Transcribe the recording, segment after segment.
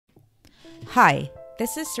Hi,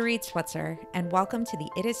 this is Sarit Switzer, and welcome to the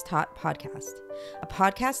It Is Taught podcast, a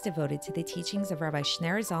podcast devoted to the teachings of Rabbi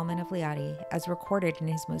Shneur Zalman of Liadi as recorded in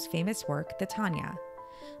his most famous work, the Tanya.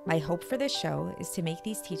 My hope for this show is to make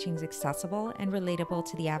these teachings accessible and relatable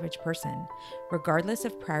to the average person, regardless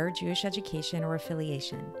of prior Jewish education or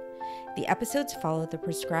affiliation. The episodes follow the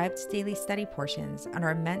prescribed daily study portions and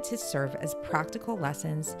are meant to serve as practical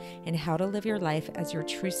lessons in how to live your life as your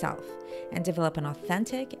true self and develop an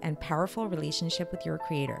authentic and powerful relationship with your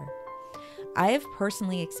Creator. I have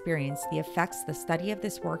personally experienced the effects the study of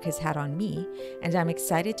this work has had on me, and I'm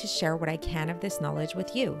excited to share what I can of this knowledge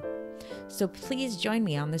with you. So please join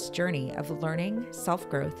me on this journey of learning,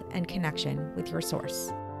 self-growth, and connection with your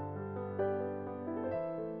source.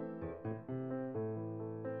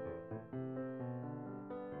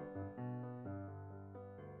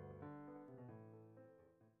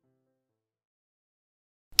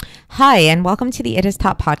 Hi, and welcome to the It Is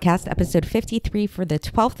Taught podcast, episode 53 for the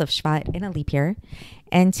 12th of Shevat in a leap year.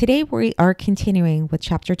 And today we are continuing with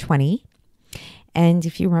chapter 20. And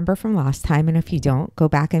if you remember from last time, and if you don't, go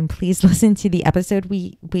back and please listen to the episode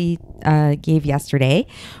we gave yesterday,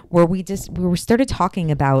 where we started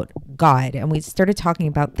talking about God, and we started talking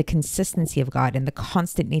about the consistency of God and the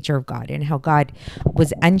constant nature of God, and how God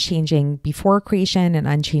was unchanging before creation and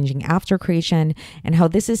unchanging after creation, and how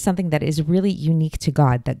this is something that is really unique to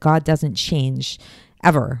God, that God doesn't change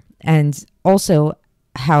ever, and also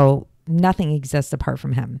how nothing exists apart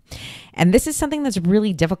from him. And this is something that's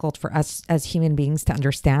really difficult for us as human beings to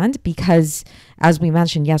understand because, as we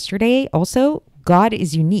mentioned yesterday, also, God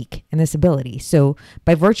is unique in this ability. So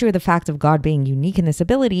by virtue of the fact of God being unique in this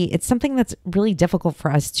ability, it's something that's really difficult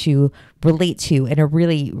for us to relate to in a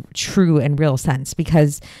really true and real sense.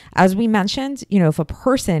 Because as we mentioned, if a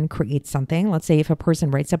person creates something, let's say if a person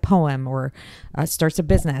writes a poem or starts a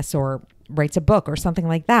business or writes a book or something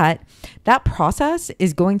like that, that process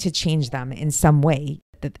is going to change them in some way.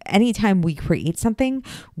 That anytime we create something,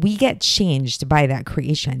 we get changed by that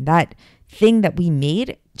creation. That thing that we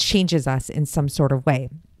made changes us in some sort of way.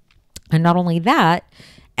 And not only that,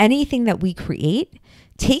 anything that we create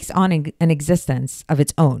takes on an existence of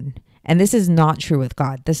its own. And this is not true with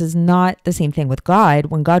God. This is not the same thing with God.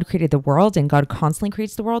 When God created the world and God constantly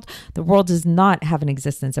creates the world does not have an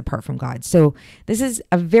existence apart from God. So this is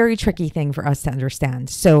a very tricky thing for us to understand.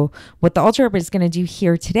 So what the Alter Rebbe is going to do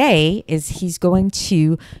here today is he's going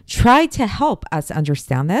to try to help us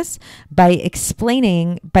understand this by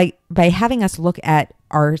explaining, by having us look at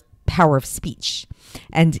our power of speech.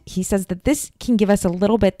 And he says that this can give us a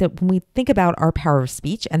little bit, that when we think about our power of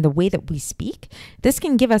speech and the way that we speak, this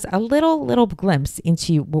can give us a little glimpse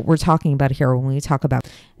into what we're talking about here when we talk about.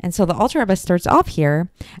 And so the Alter Rebbe starts off here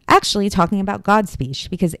actually talking about God's speech,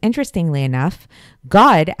 because interestingly enough,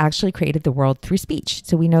 God actually created the world through speech.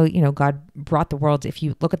 So we know, God brought the world. If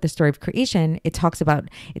you look at the story of creation, it talks about,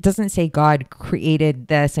 it doesn't say God created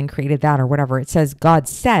this and created that or whatever. It says God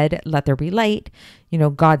said, let there be light.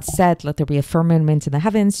 God said, let there be a firmament in the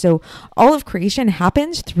heavens. So all of creation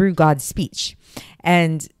happens through God's speech.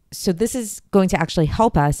 And so this is going to actually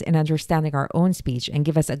help us in understanding our own speech and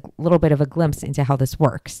give us a little bit of a glimpse into how this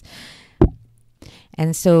works.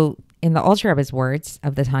 And so in the Alter Rebbe's words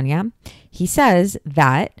of the Tanya, he says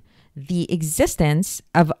that the existence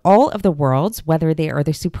of all of the worlds, whether they are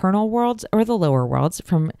the supernal worlds or the lower worlds,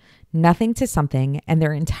 from nothing to something, and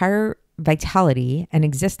their entire vitality and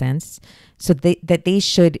existence, so that they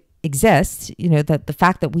should exist, that the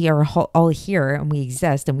fact that we are all here and we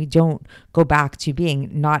exist and we don't go back to being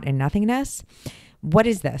not in nothingness. What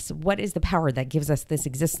is this? What is the power that gives us this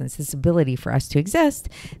existence, this ability for us to exist?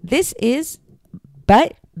 This is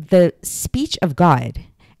but the speech of God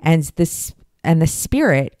and the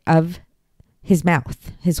spirit of his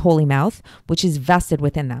mouth, his holy mouth, which is vested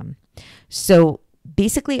within them. So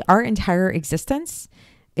basically our entire existence,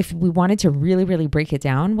 if we wanted to really break it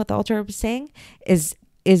down, what the Alter Rebbe is saying is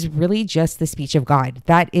really just the speech of God.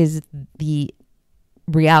 That is the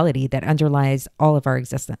reality that underlies all of our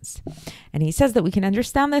existence. And he says that we can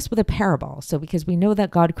understand this with a parable. So because we know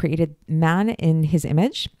that God created man in his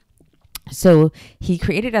image, so he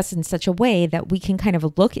created us in such a way that we can kind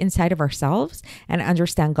of look inside of ourselves and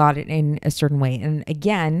understand God in a certain way. And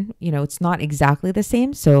again, it's not exactly the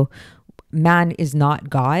same. So man is not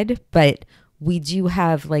God, but we do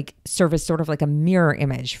have serve as sort of like a mirror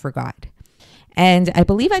image for God. And I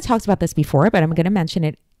believe I talked about this before, but I'm going to mention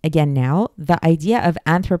it again now. The idea of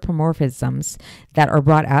anthropomorphisms that are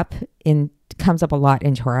brought up comes up a lot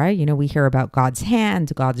in Torah. We hear about God's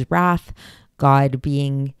hand, God's wrath, God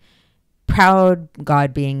being proud,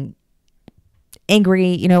 God being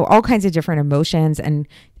angry, all kinds of different emotions and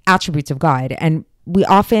attributes of God. And we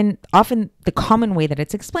often the common way that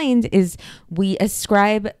it's explained is we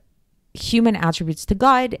ascribe human attributes to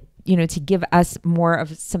God, to give us more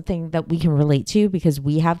of something that we can relate to because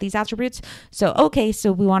we have these attributes. So, okay,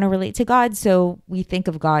 so we want to relate to God. So we think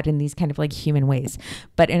of God in these kind of like human ways,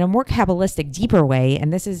 but in a more Kabbalistic, deeper way.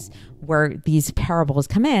 And this is where these parables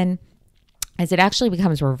come in, as it actually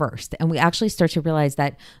becomes reversed. And we actually start to realize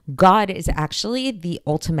that God is actually the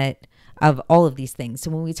ultimate of all of these things.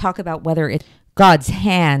 So when we talk about whether it's God's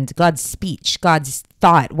hand, God's speech, God's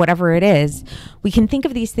thought, whatever it is, we can think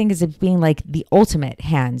of these things as being like the ultimate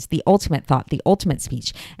hands, the ultimate thought, the ultimate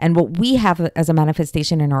speech. And what we have as a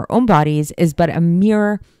manifestation in our own bodies is but a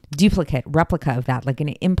mere duplicate, replica of that, like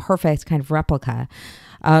an imperfect kind of replica.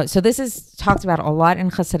 So this is talked about a lot in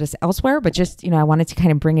Chassidus elsewhere, but just, I wanted to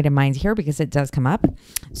kind of bring it in mind here because it does come up.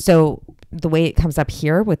 So the way it comes up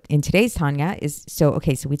here in today's Tanya is, so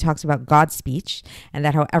we talked about God's speech and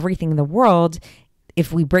that how everything in the world,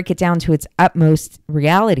 if we break it down to its utmost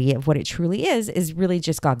reality of what it truly is really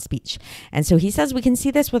just God's speech. And so he says we can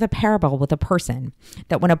see this with a parable with a person,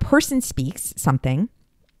 that when a person speaks something,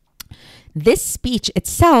 this speech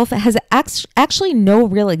itself has actually no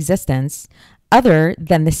real existence other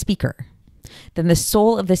than the speaker, than the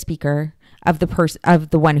soul of the speaker, of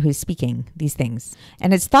the one who's speaking these things.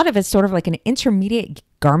 And it's thought of as sort of like an intermediate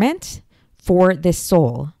garment for this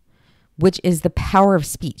soul, which is the power of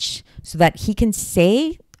speech, so that he can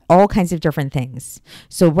say all kinds of different things.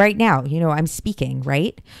 So right now, I'm speaking,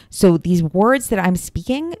 right? So these words that I'm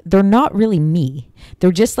speaking, they're not really me.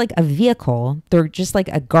 They're just like a vehicle. They're just like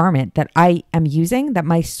a garment that I am using, that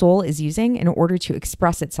my soul is using in order to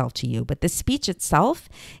express itself to you. But the speech itself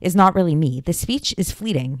is not really me. The speech is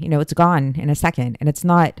fleeting. It's gone in a second, and it's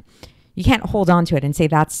not, you can't hold on to it and say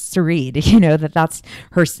that's Sareed,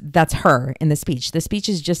 that's her in the speech. The speech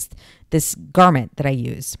is just this garment that I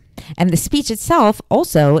use. And the speech itself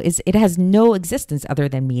also it has no existence other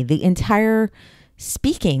than me. The entire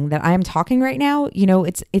speaking that I am talking right now,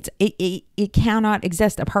 it cannot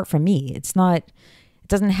exist apart from me. It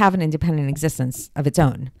doesn't have an independent existence of its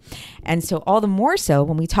own. And so all the more so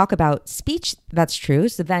when we talk about speech, that's true.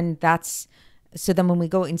 So then when we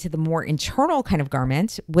go into the more internal kind of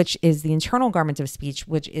garment, which is the internal garment of speech,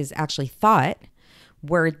 which is actually thought,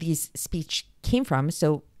 where these speech came from.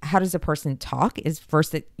 So how does a person talk is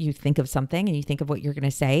first that you think of something and you think of what you're going to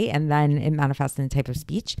say, and then it manifests in a type of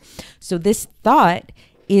speech. So this thought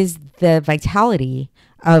is the vitality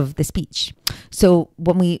of the speech. So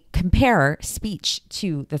when we compare speech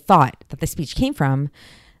to the thought that the speech came from,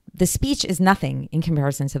 the speech is nothing in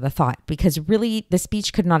comparison to the thought, because really the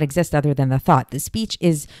speech could not exist other than the thought. The speech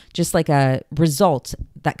is just like a result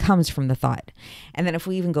that comes from the thought. And then if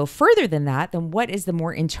we even go further than that, then what is the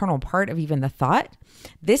more internal part of even the thought?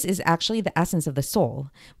 This is actually the essence of the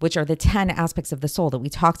soul, which are the 10 aspects of the soul that we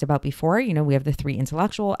talked about before. We have the 3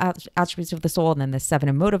 intellectual attributes of the soul, and then the 7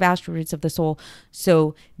 emotive attributes of the soul.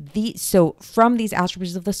 So from these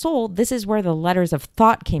attributes of the soul, this is where the letters of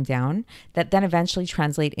thought came down that then eventually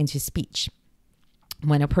translate into speech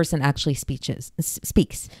when a person actually speaks.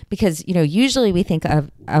 Because usually we think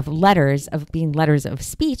of letters of being letters of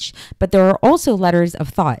speech, but there are also letters of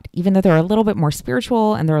thought, even though they're a little bit more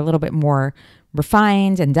spiritual and they're a little bit more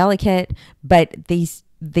refined and delicate, but they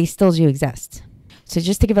still do exist. So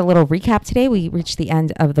just to give a little recap today, we reached the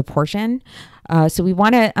end of the portion. So we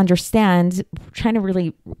want to understand, trying to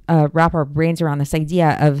really wrap our brains around this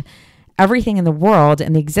idea of everything in the world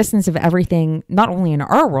and the existence of everything, not only in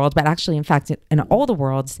our world, but actually, in fact, in all the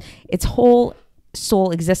worlds, its whole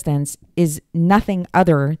soul existence is nothing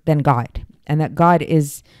other than God. And that God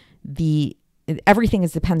is everything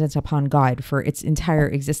is dependent upon God for its entire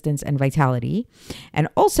existence and vitality. And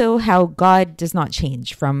also how God does not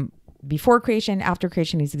change from before creation, after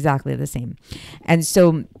creation, he's exactly the same. And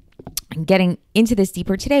so getting into this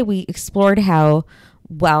deeper today, we explored how,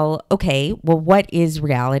 what is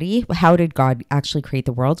reality? How did God actually create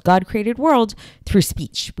the world? God created world through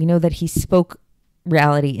speech. We know that he spoke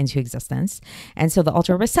reality into existence. And so the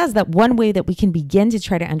Alter Rebbe says that one way that we can begin to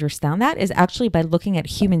try to understand that is actually by looking at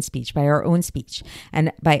human speech, by our own speech,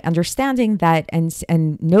 and by understanding that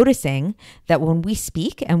and noticing that when we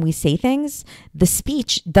speak and we say things, the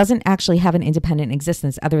speech doesn't actually have an independent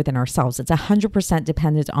existence other than ourselves. It's 100%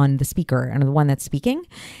 dependent on the speaker and the one that's speaking.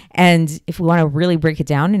 And if we want to really break it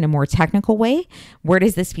down in a more technical way, where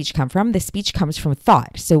does the speech come from? The speech comes from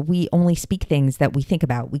thought. So we only speak things that we think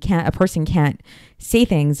about. A person can't say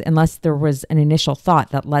things unless there was an initial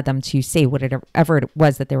thought that led them to say whatever it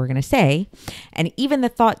was that they were going to say. And even the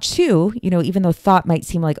thought too, even though thought might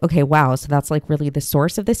seem like, okay, wow, so that's like really the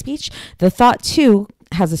source of the speech, the thought too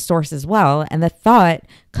has a source as well. And the thought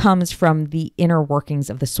comes from the inner workings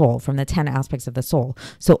of the soul, from the 10 aspects of the soul.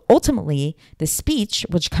 So ultimately, the speech,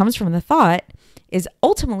 which comes from the thought, is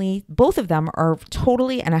ultimately both of them are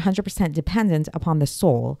totally and 100% dependent upon the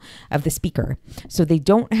soul of the speaker. So they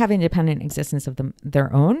don't have independent existence of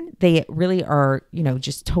their own. They really are,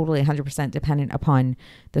 just totally 100% dependent upon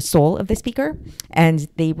the soul of the speaker. And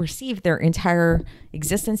they receive their entire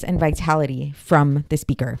existence and vitality from the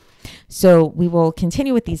speaker. So we will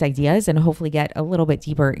continue with these ideas and hopefully get a little bit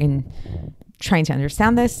deeper in trying to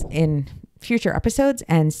understand this in future episodes.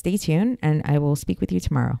 And stay tuned, and I will speak with you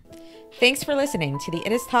tomorrow. Thanks for listening to the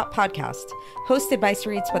It Is Taught podcast, hosted by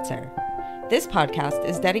Sarit Switzer. This podcast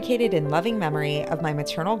is dedicated in loving memory of my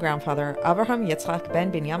maternal grandfather, Avraham Yitzchak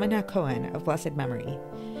ben Binyamin HaKohen of blessed memory.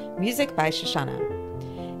 Music by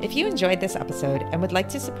Shoshana. If you enjoyed this episode and would like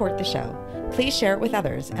to support the show, please share it with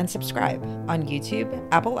others and subscribe on YouTube,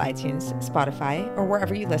 Apple iTunes, Spotify, or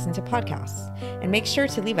wherever you listen to podcasts. And make sure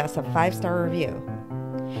to leave us a 5-star review.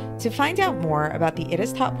 To find out more about the It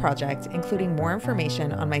Is Taught project, including more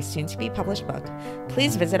information on my soon-to-be published book,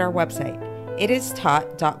 please visit our website,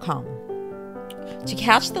 itistaught.com. To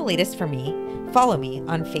catch the latest from me, follow me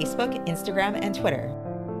on Facebook, Instagram, and Twitter.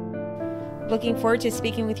 Looking forward to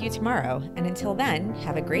speaking with you tomorrow, and until then,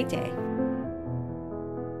 have a great day.